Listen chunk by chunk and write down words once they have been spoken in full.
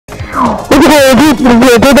We're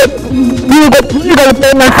gonna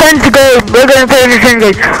play my friend's game. We're gonna play my friend's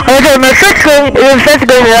game. Okay, my friend's game is such a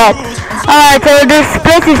good lot. Alright, so this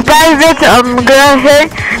place is private. I'm gonna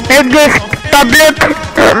make this public.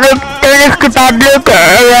 Turn this to public.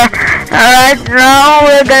 Alright, now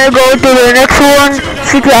we're gonna go to the next one.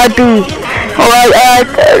 CTRP. Alright,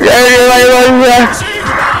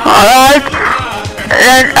 alright.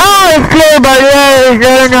 And it's play by the way.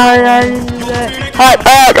 Alright,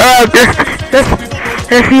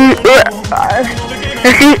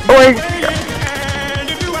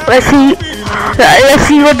 let's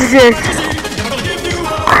see what this is.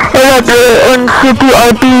 Alright, on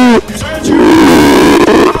CTRP.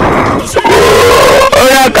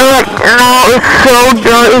 Alright, now it's so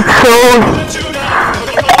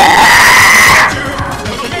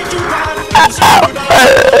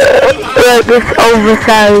it's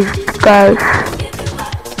oversized, guys.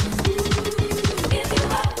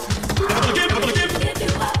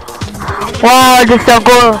 Wow, this is so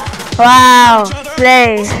cool. Wow,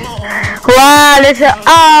 play. Wow, this is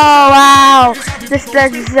wow. This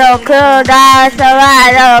place is so cool, guys.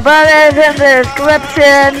 Alright, I'll put it in the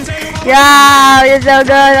description. Yeah, it's so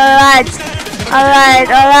good. Alright,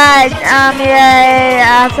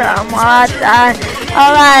 yeah, awesome.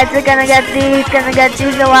 Alright, we're gonna get these.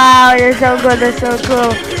 Wow, they're so good, they're so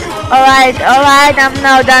cool. Alright, I'm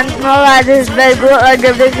now done. Alright, this is very good. I'll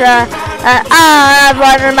give this I have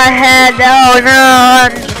one in my head. Oh no,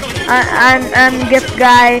 I'm gift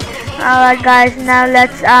guy. Alright, guys, now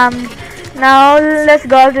let's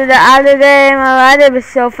go to the other game. Alright, it was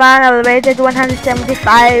so fun. I rated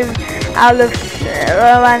 175 out of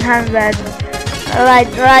 100. Alright,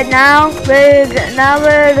 now we're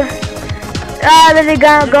really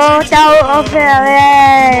gonna go down over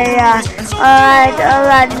there. Alright,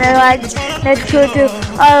 make sure to.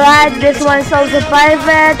 Alright, this one's also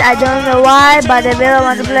private. I don't know why, but I really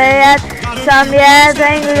want to play it. So yeah,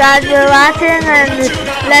 thank you guys for watching, and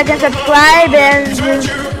like and subscribe, and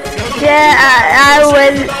yeah, I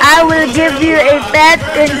will give you a pet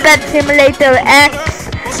in Pet Simulator X,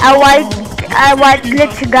 a white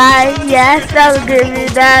glitch guy. Yes, I will give you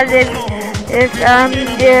that if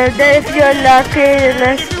you're lucky.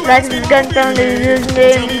 Let's get on the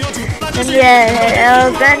username, and yeah, I'll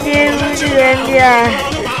send you, and yeah,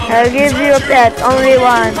 I'll give you a pet, only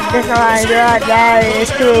one. That's all I got. That is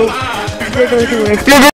true.